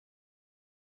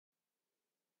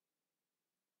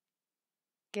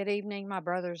Good evening, my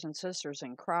brothers and sisters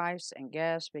in Christ, and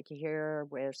guests. Vicky here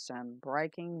with some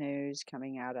breaking news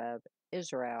coming out of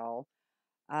Israel.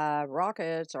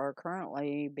 Rockets are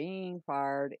currently being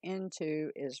fired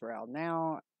into Israel.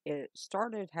 Now, it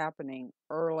started happening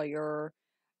earlier.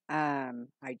 I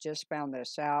just found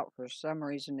this out. For some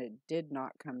reason, it did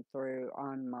not come through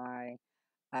on my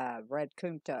Red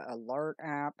Kunta alert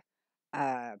app,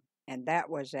 uh, and that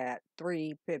was at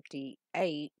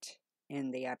 3:58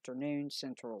 in the afternoon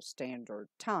Central Standard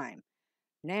Time.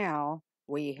 Now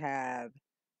we have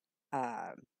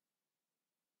uh,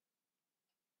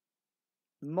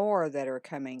 more that are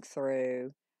coming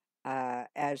through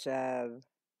as of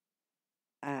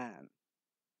um,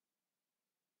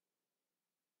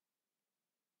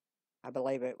 I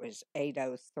believe it was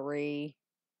 8:03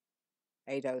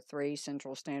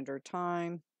 Central Standard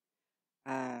Time.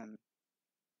 Um,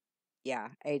 yeah,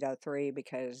 8:03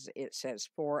 because it says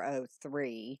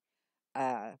 4:03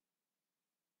 uh,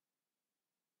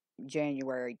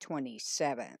 January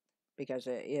 27th because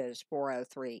it is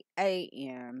 4:03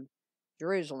 a.m.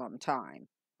 Jerusalem time.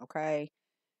 Okay?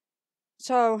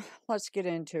 So, let's get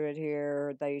into it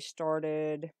here. They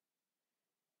started,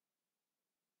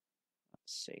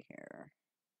 let's see here.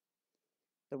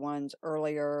 The ones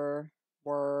earlier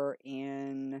were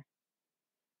in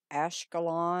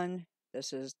Ashkelon.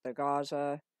 This is the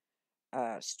Gaza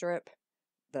Strip,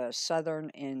 the Southern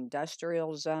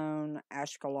Industrial Zone,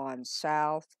 Ashkelon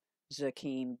South,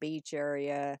 Zakim Beach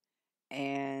area,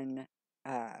 and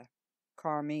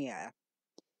Carmia.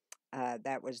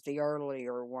 That was the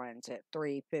earlier ones at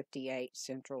 3:58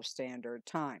 Central Standard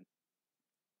Time.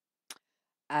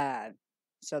 Uh,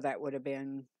 so that would have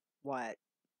been what?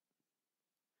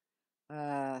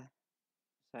 Uh,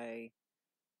 say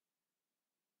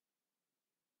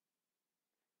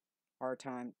our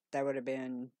time. That would have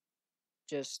been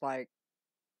just like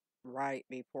right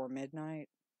before midnight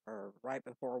or right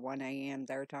before 1 a.m.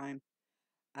 their time.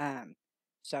 Um,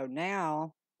 so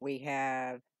now we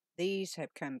have these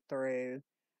have come through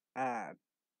uh,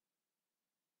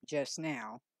 just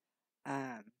now.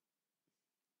 Um,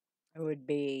 it would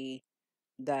be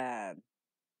the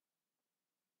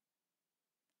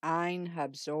Ein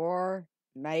Habzor,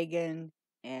 Megan,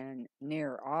 and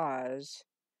Near Oz.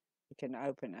 You can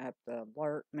open up the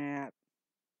alert map.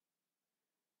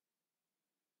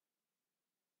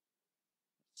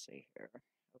 Let's see here.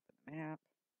 Open the map.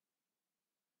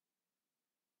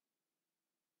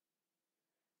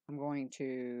 I'm going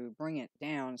to bring it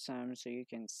down some so you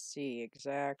can see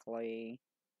exactly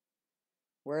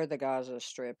where the Gaza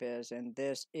Strip is, and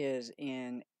this is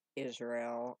in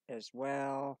Israel as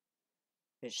well.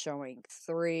 It's showing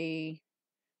 3.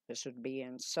 This would be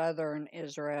in southern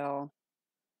Israel.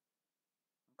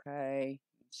 Okay,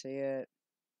 you see it.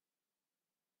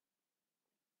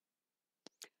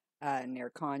 Near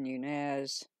Khan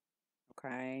Yunis.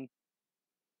 Okay,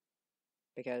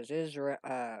 because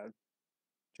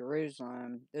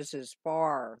Jerusalem, this is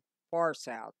far, far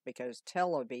south because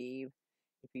Tel Aviv,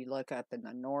 if you look up in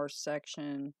the north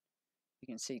section, you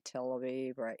can see Tel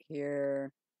Aviv right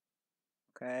here.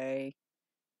 Okay.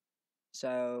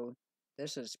 So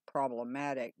this is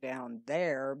problematic down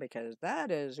there because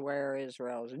that is where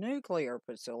Israel's nuclear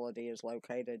facility is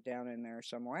located down in there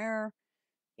somewhere.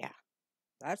 Yeah,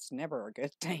 that's never a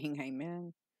good thing.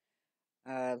 Amen.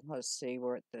 Let's see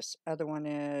where this other one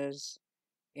is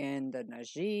in the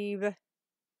Najib.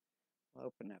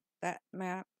 Open up that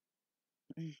map.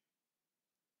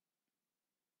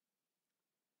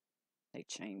 They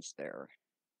changed their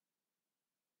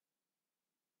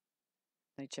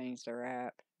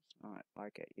app. It's not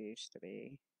like it used to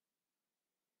be.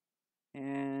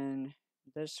 And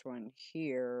this one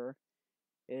here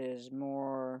is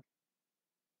near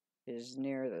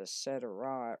the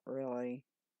Sederot, really.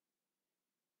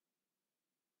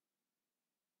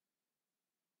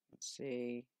 Let's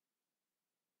see.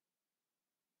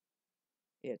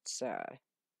 It's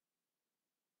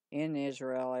in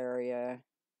Israel area.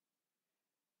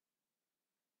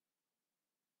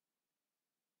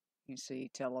 You see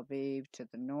Tel Aviv to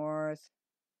the north.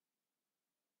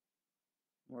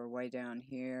 We're way down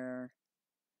here.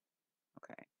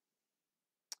 Okay.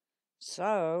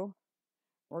 So,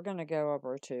 we're going to go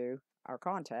over to our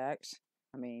contacts.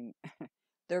 I mean,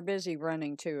 they're busy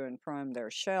running to and from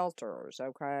their shelters,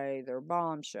 okay? Their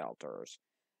bomb shelters.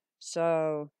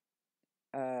 So,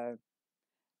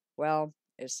 well,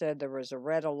 it said there was a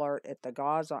red alert at the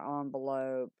Gaza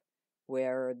envelope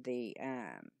where the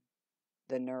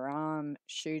Naram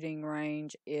shooting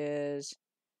range is.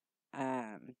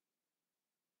 Um,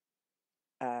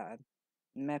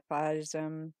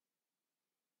 Mephism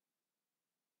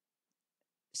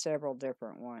several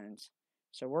different ones.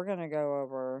 So we're going to go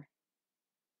over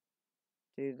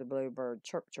to the Bluebird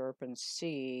Chirp Chirp and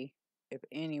see if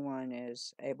anyone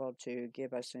is able to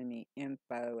give us any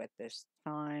info at this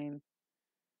time.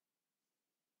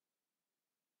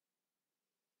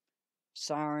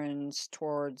 Sirens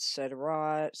towards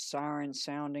Sederot, sirens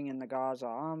sounding in the Gaza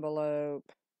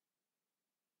envelope.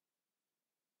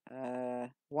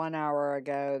 1 hour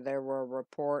ago, there were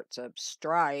reports of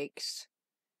strikes.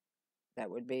 That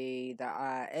would be the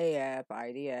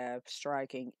IDF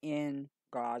striking in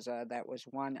Gaza. That was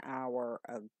 1 hour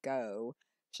ago.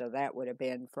 So that would have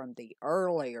been from the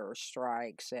earlier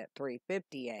strikes at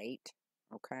 3:58.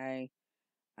 Okay.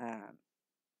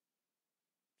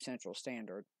 Central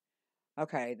Standard.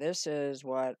 Okay, this is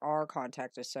what our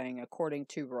contact is saying according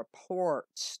to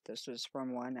reports. This was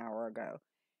from 1 hour ago.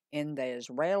 In the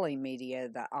Israeli media,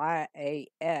 the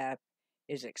IAF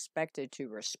is expected to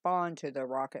respond to the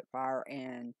rocket fire,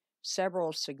 and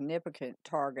several significant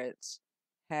targets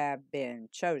have been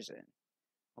chosen.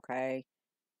 Okay,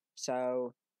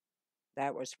 so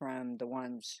that was from the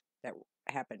ones that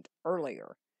happened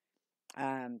earlier.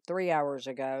 3 hours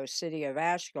ago, city of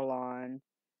Ashkelon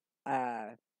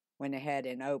went ahead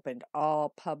and opened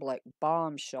all public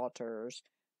bomb shelters,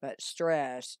 but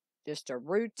stressed just a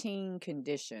routine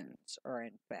conditions are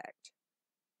in effect.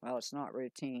 Well, it's not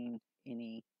routine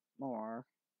anymore.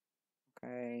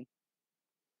 Okay.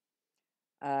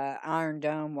 Iron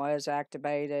Dome was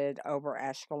activated over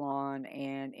Ashkelon,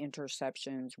 and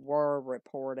interceptions were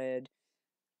reported.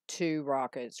 2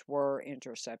 rockets were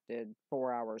intercepted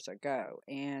 4 hours ago,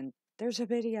 and there's a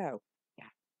video. Yeah.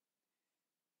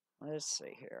 Let's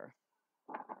see here.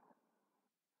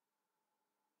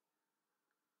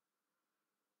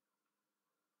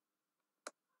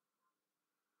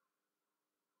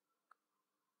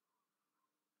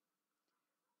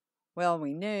 Well,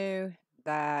 we knew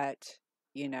that,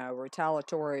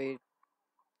 retaliatory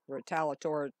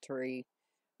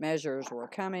measures were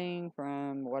coming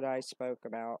from what I spoke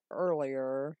about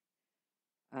earlier.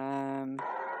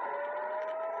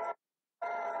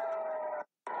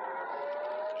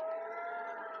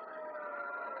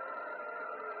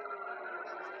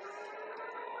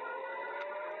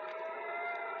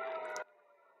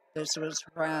 This was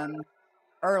from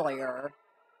earlier.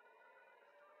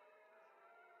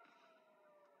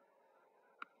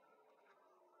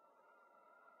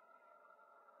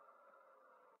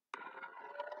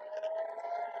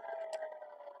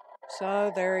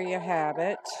 So there you have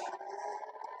it.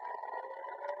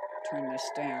 Turn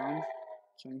this down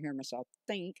so I can hear myself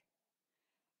think.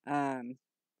 We're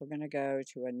going to go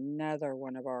to another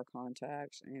one of our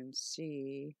contacts and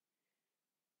see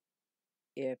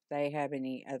if they have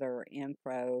any other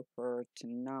info for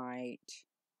tonight.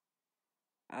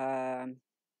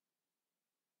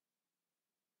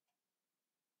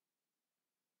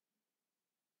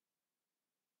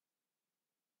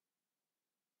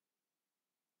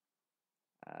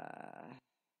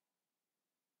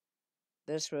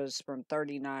 This was from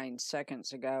 39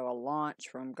 seconds ago. A launch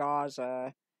from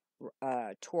Gaza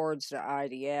towards the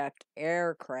IDF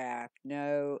aircraft,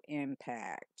 no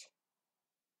impact.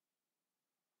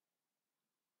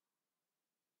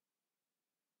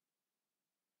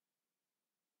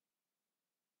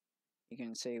 You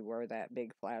can see where that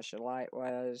big flash of light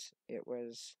was. It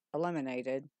was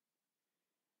eliminated.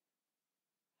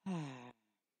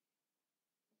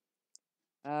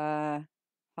 Hamas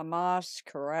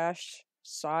Koresh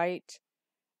site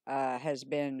has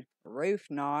been roof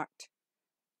knocked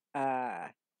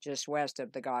just west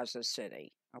of the Gaza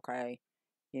City. Okay,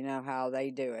 you know how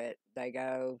they do it. They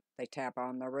tap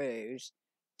on the roofs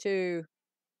to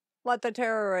let the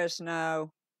terrorists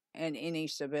know and any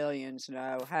civilians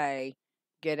know, hey,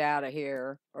 get out of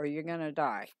here or you're going to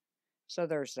die. So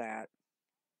there's that.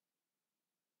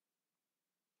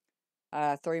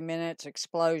 3 minutes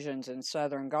explosions in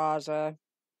southern Gaza.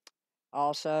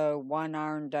 Also, one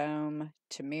Iron Dome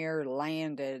Tamir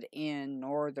landed in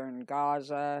northern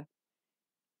Gaza.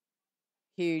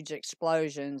 Huge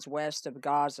explosions west of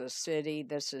Gaza City.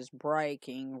 This is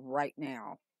breaking right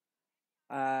now.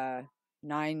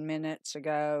 9 minutes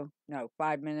ago, no,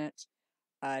 5 minutes,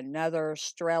 another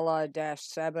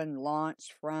Strela-7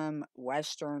 launched from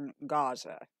western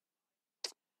Gaza.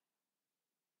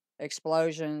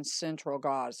 Explosions, central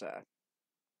Gaza.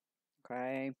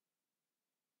 Okay.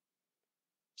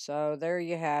 So there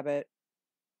you have it.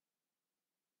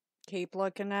 Keep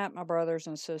looking at my brothers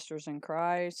and sisters in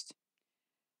Christ.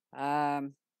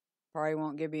 Probably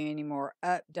won't give you any more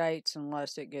updates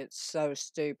unless it gets so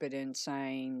stupid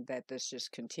insane that this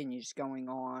just continues going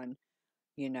on,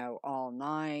 all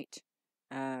night.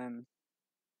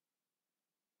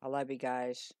 I love you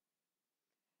guys.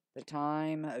 The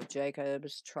time of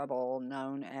Jacob's trouble,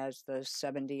 known as the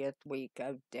 70th week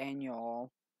of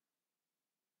Daniel,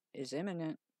 is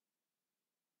imminent,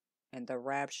 and the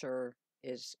rapture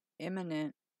is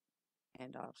imminent,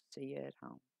 and I'll see you at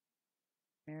home.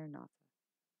 Maranatha.